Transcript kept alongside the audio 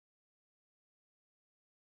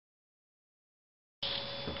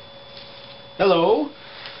Hello.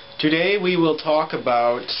 Today we will talk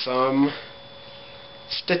about some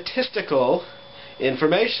statistical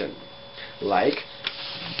information like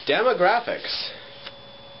demographics.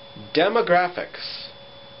 Demographics.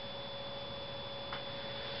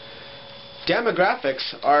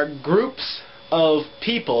 Demographics are groups of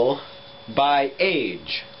people by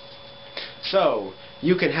age. So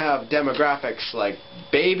you can have demographics like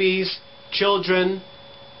babies, children,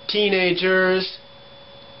 teenagers,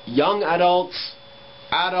 young adults,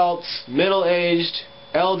 adults, middle-aged,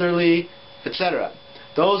 elderly, etc.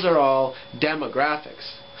 Those are all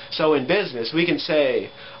demographics. So in business we can say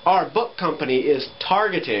our book company is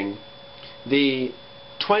targeting the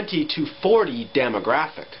 20 to 40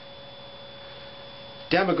 demographic.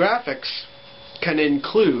 Demographics can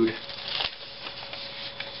include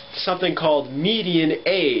something called median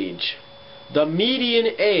age. The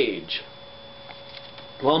median age.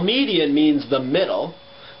 Well, median means the middle,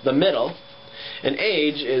 and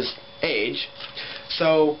age is age.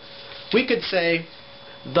 So we could say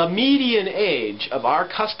the median age of our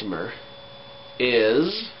customer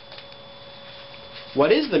is...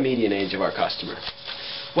 What is the median age of our customer?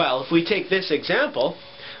 Well, if we take this example,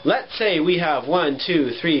 let's say we have 1, 2,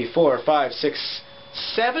 3, 4, 5, 6,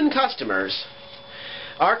 7 customers.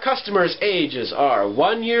 Our customers' ages are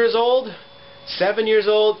 1 year old, 7 years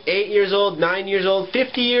old, 8 years old, 9 years old,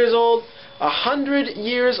 50 years old, 100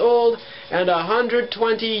 years old, and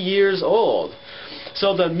 120 years old.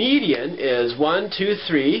 So the median is 1, 2,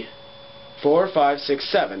 3, 4, 5,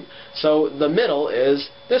 6, 7. So the middle is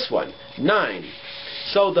this one, 9.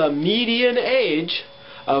 So the median age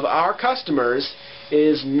of our customers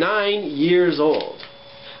is 9 years old.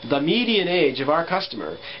 The median age of our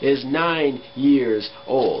customer is 9 years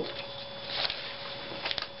old.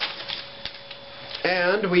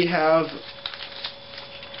 And we have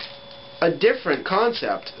a different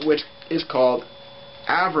concept which is called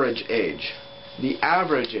average age. The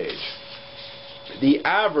average age. The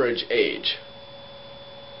average age.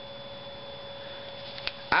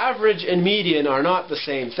 Average and median are not the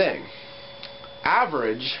same thing.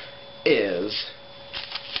 Average is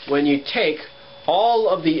when you take all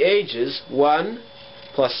of the ages, 1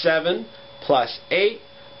 plus 7 plus 8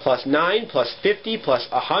 plus 9 plus 50 plus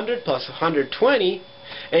 100 plus 120,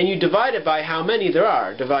 and you divide it by how many there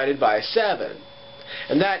are, divided by 7.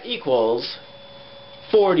 And that equals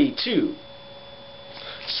 42.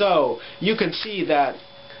 So you can see that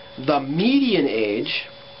the median age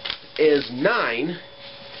is 9,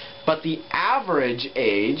 but the average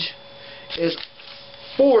age is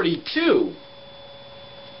 42.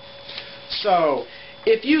 So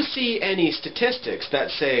if you see any statistics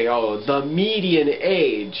that say, oh, the median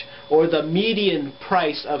age, or the median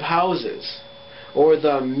price of houses, or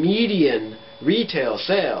the median retail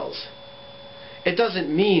sales, it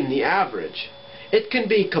doesn't mean the average. It can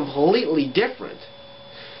be completely different.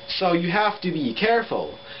 So you have to be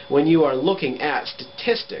careful when you are looking at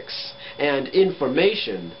statistics and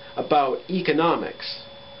information about economics,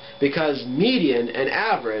 because median and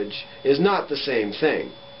average is not the same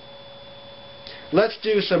thing. Let's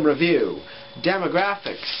do some review.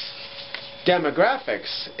 Demographics.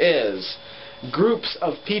 Demographics is groups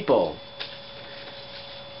of people.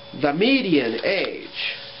 The median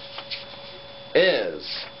age is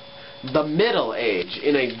the middle age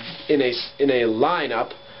in a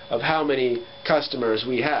lineup of how many customers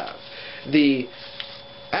we have. The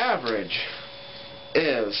average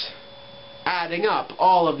is adding up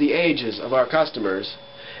all of the ages of our customers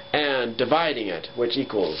and dividing it, which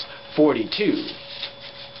equals 42.